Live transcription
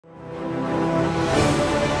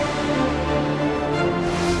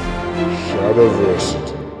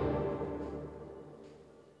Shadiversity.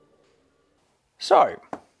 So,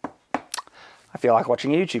 I feel like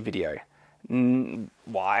watching a YouTube video.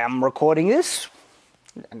 Why I'm recording this?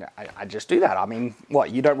 I just do that. I mean, what,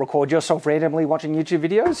 you don't record yourself randomly watching YouTube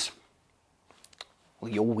videos?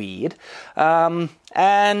 Well, you're weird. I'll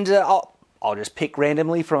just pick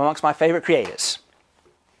randomly from amongst my favourite creators.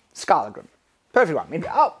 Skallagrim. Perfect one.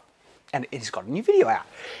 Oh, and it's got a new video out.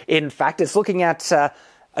 In fact, it's looking at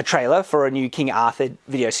a trailer for a new King Arthur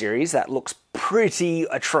video series that looks pretty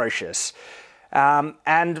atrocious.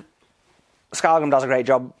 And Skallagrim does a great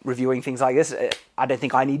job reviewing things like this. I don't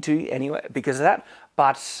think I need to anyway because of that,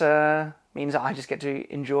 but means I just get to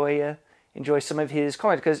enjoy some of his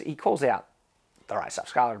comments because he calls out the right stuff.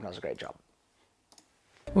 Skallagrim does a great job.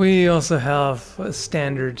 We also have a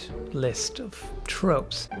standard list of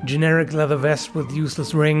tropes. Generic leather vest with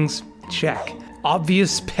useless rings, check.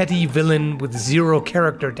 Obvious petty villain with zero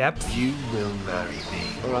character depth. You will marry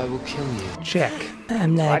me, or I will kill you. Check.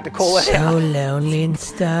 I'm like so lonely and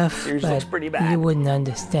stuff, but pretty bad. you wouldn't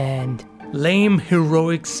understand. Lame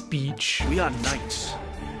heroic speech. We are knights,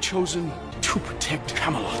 chosen to protect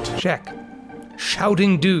Camelot. Check.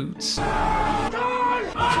 Shouting dudes.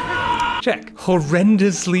 Check.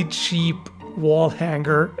 Horrendously cheap wall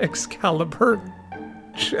hanger Excalibur.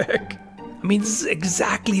 Check. I mean, this is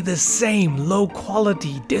exactly the same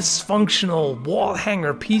low-quality, dysfunctional wall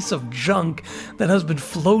hanger piece of junk that has been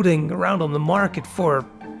floating around on the market for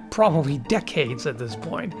probably decades at this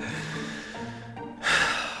point.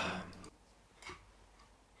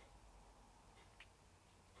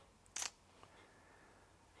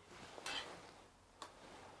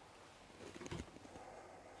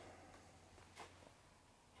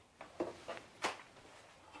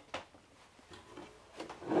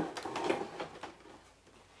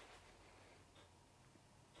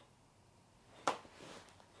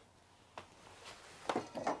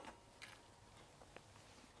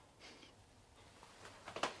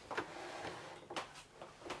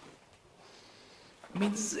 I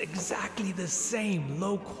mean, this is exactly the same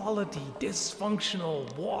low-quality,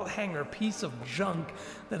 dysfunctional wall hanger piece of junk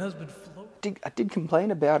that has been floating. I did complain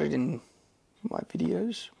about it in my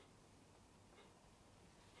videos.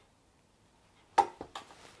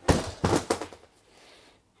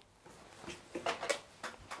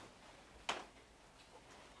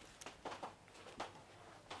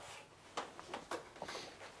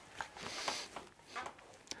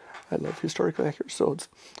 I love historically accurate swords.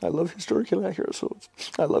 I love historically accurate swords.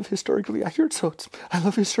 I love historically accurate swords. I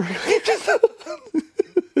love historically accurate swords.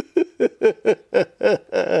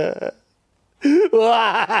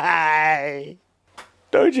 Why?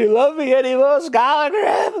 Don't you love me anymore,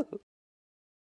 Skallagrim?